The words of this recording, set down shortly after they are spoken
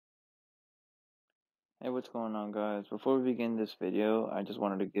Hey, what's going on, guys? Before we begin this video, I just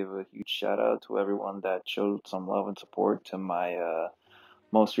wanted to give a huge shout out to everyone that showed some love and support to my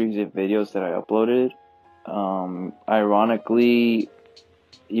most recent videos that I uploaded. Ironically,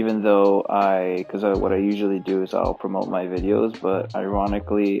 even though what I usually do is I'll promote my videos, but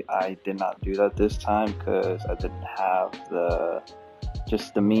ironically, I did not do that this time because I didn't have the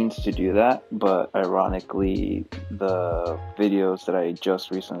means to do that. But ironically, the videos that I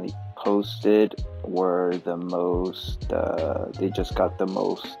just recently posted were the most they just got the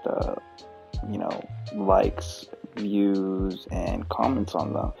most likes, views, and comments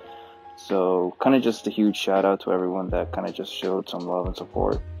on them. So kind of just a huge shout out to everyone that kind of just showed some love and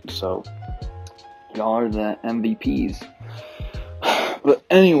support. So y'all are the MVPs. But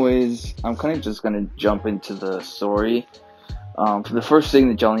anyways, I'm kind of just gonna jump into the story. The first thing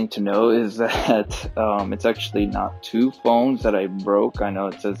that y'all need to know is that it's actually not two phones that I broke. I know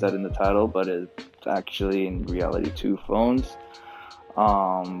it says that in the title, but it's actually in reality two phones.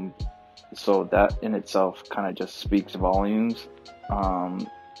 So that in itself kind of just speaks volumes.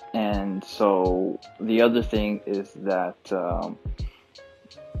 And so the other thing is that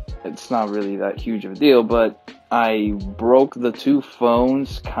it's not really that huge of a deal, but I broke the two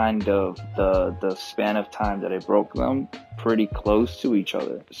phones kind of the span of time that I broke them pretty close to each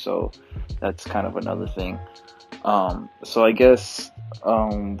other. So that's kind of another thing. So I guess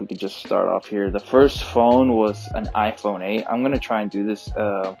we could just start off here. The first phone was an iPhone 8. I'm gonna try and do this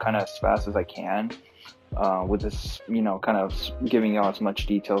kind of as fast as I can. With this, kind of giving y'all as much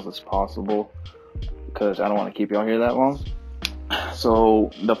details as possible because I don't want to keep y'all here that long.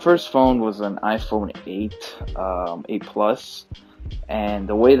 So the first phone was an iPhone 8, 8 Plus, and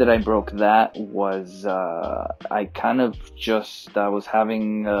the way that I broke that was I was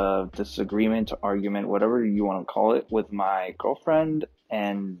having a disagreement, argument, whatever you want to call it, with my girlfriend,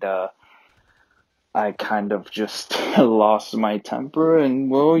 and I kind of just lost my temper,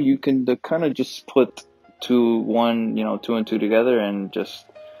 and well, you can kind of just put two and two together, and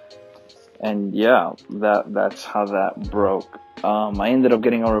yeah, that's how that broke. I ended up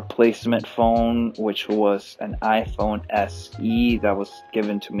getting a replacement phone, which was an iPhone SE that was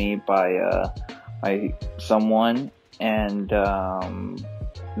given to me by someone, and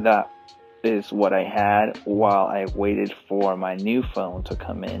that is what I had while I waited for my new phone to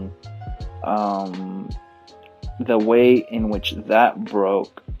come in. The way in which that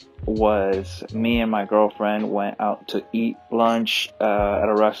broke was me and my girlfriend went out to eat lunch at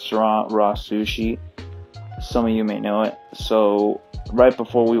a restaurant, Raw Sushi. Some of you may know it. So right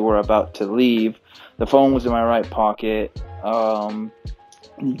before we were about to leave, the phone was in my right pocket. The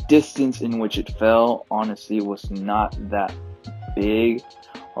distance in which it fell, honestly, was not that big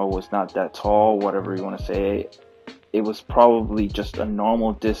or was not that tall, whatever you want to say. It was probably just a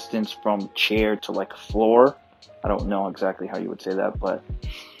normal distance from chair to like floor. I don't know exactly how you would say that, but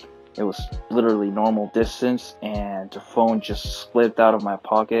it was literally normal distance, and the phone just slipped out of my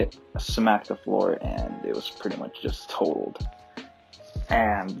pocket, smacked the floor, and it was pretty much just totaled.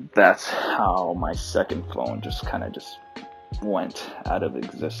 And that's how my second phone just went out of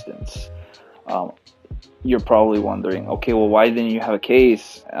existence. You're probably wondering, okay, well, why didn't you have a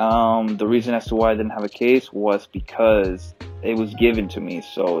case? The reason as to why I didn't have a case was because it was given to me,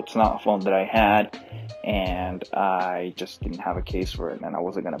 so it's not a phone that I had, and I just didn't have a case for it, and I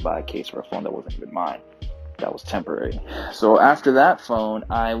wasn't going to buy a case for a phone that wasn't even mine. That was temporary. So after that phone,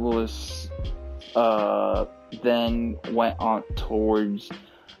 I was then went on towards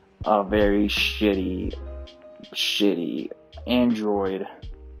a very shitty Android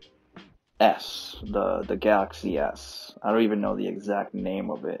S, the Galaxy S. I don't even know the exact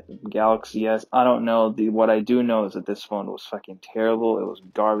name of it. Galaxy S. I don't know. What I do know is that this phone was fucking terrible. It was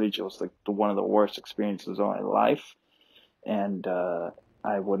garbage. It was like one of the worst experiences of my life, and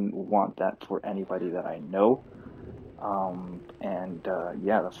I wouldn't want that for anybody that I know.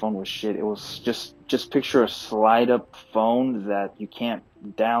 Yeah, the phone was shit. It was just picture a slide up phone that you can't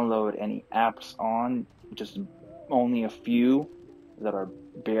download any apps on. Just only a few that are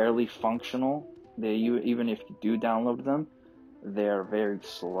barely functional. Even if you do download them, they're very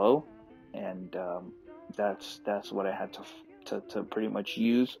slow, and that's what I had to pretty much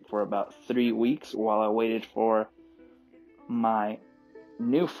use for about 3 weeks while I waited for my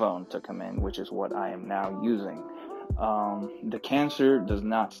new phone to come in, which is what I am now using. The cancer does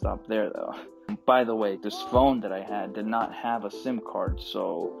not stop there, though. By the way, this phone that I had did not have a SIM card,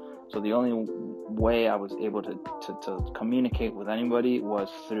 so the only way I was able to communicate with anybody was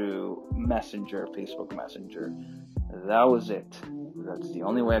through Messenger, Facebook Messenger. That was it. That's the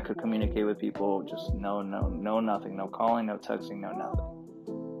only way I could communicate with people. Just no nothing, no calling, no texting, no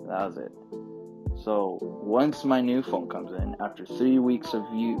nothing. That was it. So once my new phone comes in, after 3 weeks of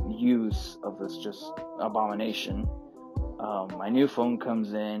use of this just abomination, my new phone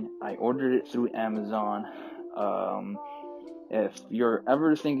comes in. I ordered it through Amazon. If you're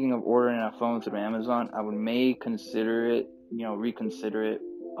ever thinking of ordering a phone through Amazon, I would reconsider it,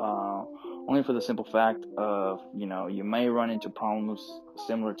 only for the simple fact of, you may run into problems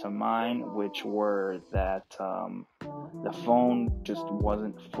similar to mine, which were that, the phone just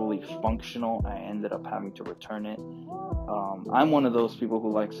wasn't fully functional. I ended up having to return it. I'm one of those people who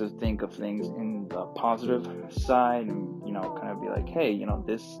likes to think of things in the positive side, and kind of be like, hey,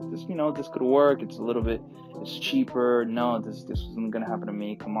 this could work. It's cheaper. No, this isn't gonna happen to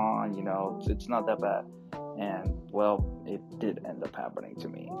me. Come on, it's not that bad. And well, it did end up happening to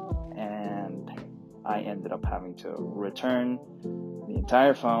me, and I ended up having to return the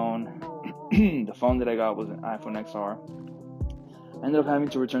entire phone. The phone that I got was an iPhone XR. I ended up having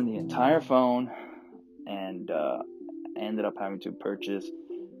to return the entire phone, and ended up having to purchase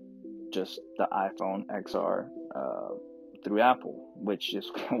just the iPhone XR through Apple, which is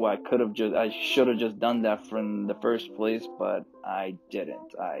what I should have just done that from the first place, but I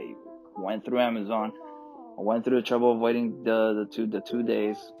didn't. I went through Amazon. I went through the trouble of waiting the 2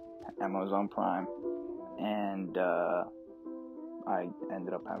 days, Amazon Prime, and I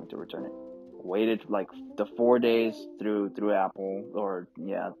ended up having to return it. Waited like the 4 days through Apple,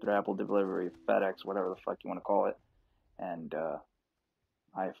 through Apple delivery, FedEx, whatever the fuck you want to call it, and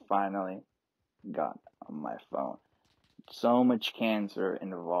I finally got my phone. So much cancer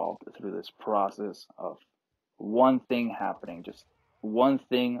involved through this process of one thing happening. Just one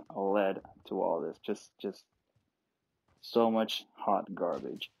thing led to all this. Just so much hot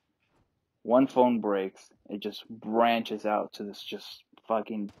garbage. One phone breaks, it just branches out to this just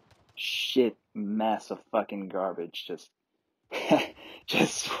fucking shit mess of fucking garbage.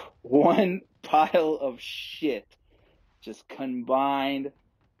 Just one pile of shit just combined,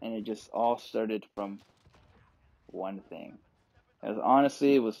 and it just all started from one thing. As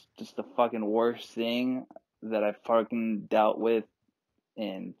honestly, it was just the fucking worst thing that I fucking dealt with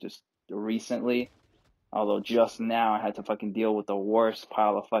in just recently. Although just now I had to fucking deal with the worst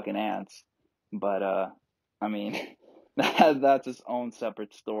pile of fucking ants. But I mean, that's its own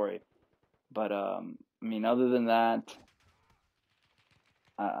separate story. But other than that,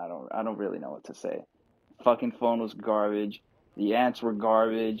 I don't really know what to say. Fucking phone was garbage. The ants were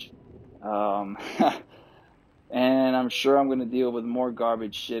garbage. And I'm sure I'm gonna deal with more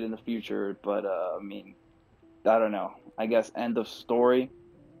garbage shit in the future. But I don't know. I guess end of story.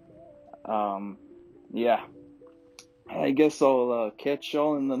 Yeah. I guess I'll catch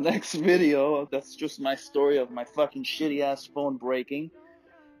y'all in the next video. That's just my story of my fucking shitty ass phone breaking.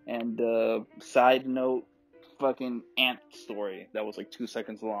 And side note, fucking ant story that was like 2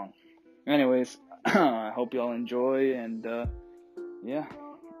 seconds long. Anyways, I hope y'all enjoy, and yeah,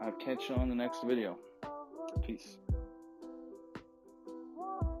 I'll catch y'all in the next video. Peace.